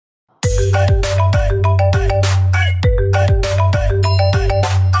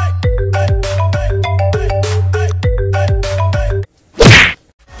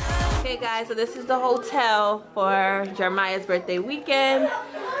Okay guys, so this is the hotel for Jeremiah's birthday weekend.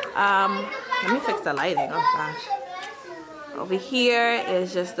 Let me fix the lighting. Oh gosh. Over here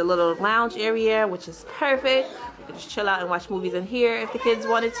is just a little lounge area, which is perfect. You can just chill out and watch movies in here if the kids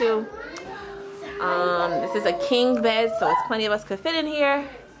wanted to. This is a king bed, so it's plenty of us could fit in here.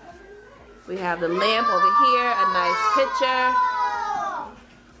 We have the lamp over here, a nice picture.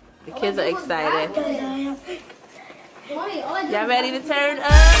 The kids are excited. Y'all ready to turn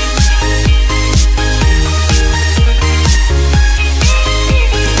up?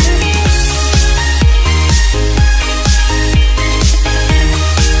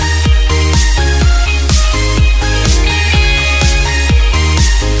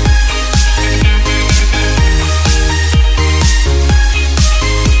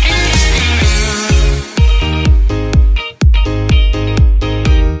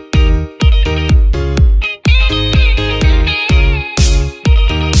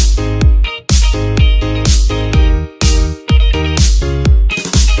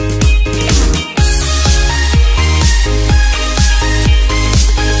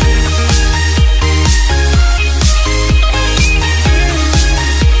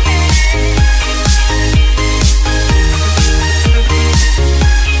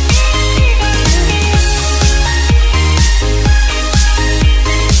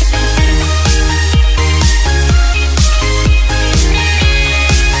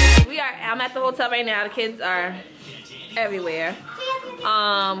 Right now, the kids are everywhere.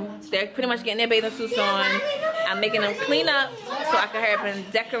 They're pretty much getting their bathing suits on. I'm making them clean up so I can hurry up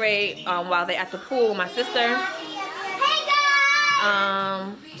and decorate while they're at the pool with my sister.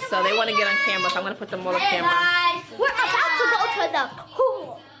 So they want to get on camera, so I'm gonna put them all on camera. We're about to go to the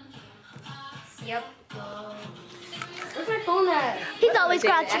pool. Yep. Where's my phone at? He's always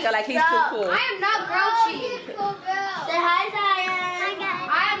grouchy. Acting like he's too cool. I am not grouchy. Say hi, Zion.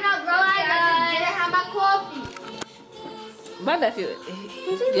 I am not grouchy. I just didn't have my coffee. My nephew,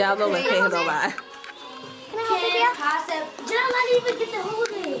 y'all don't let him know why. Did I not even get to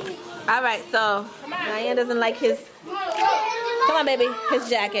hold it? All right, so Diane doesn't like his. Come on, baby, his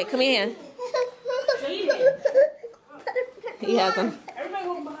jacket. Come here. He has them. Everybody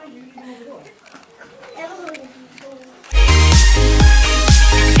hold behind you. You can hold the door.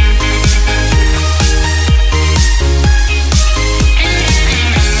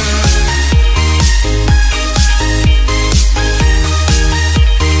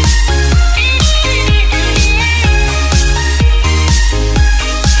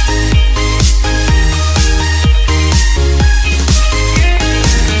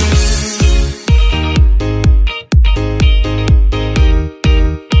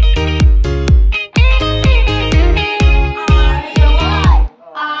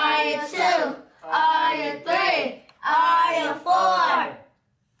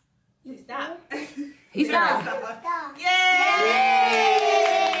 He stopped. Yay!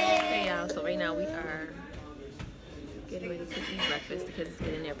 Okay, y'all. So right now we are getting ready to eat breakfast. The kids are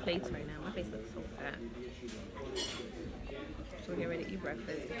getting their plates right now. My face looks so fat. So we're getting ready to eat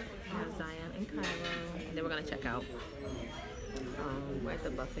breakfast. We have Zion and Cairo, and then we're gonna check out. We're at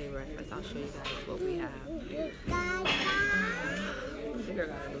the buffet breakfast. I'll show you guys what we have. This girl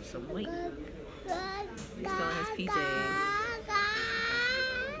gotta lose some weight. He's still in his PJs.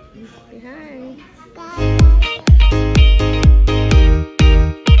 Say hi.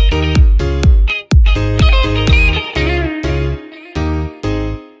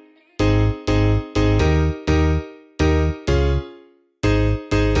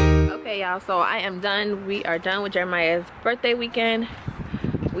 Okay, y'all, so I am done. We are done with Jeremiah's birthday weekend.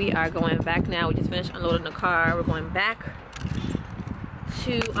 We are going back now. We just finished unloading the car. We're going back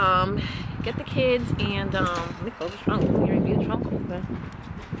to get the kids and let me close the trunk. Let me review the trunk open.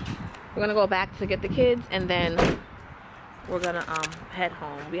 We're gonna go back to get the kids and then we're gonna head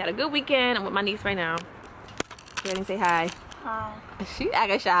home. We had a good weekend. I'm with my niece right now. Go ahead and say hi. Hi. She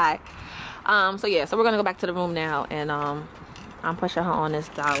acting shy. So yeah, so we're gonna go back to the room now and I'm pushing her on this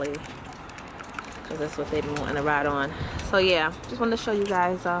dolly because that's what they've been wanting to ride on. So yeah, just wanted to show you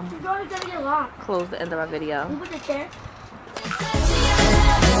guys You're gonna get locked. close the end of our video. Can you put the chair?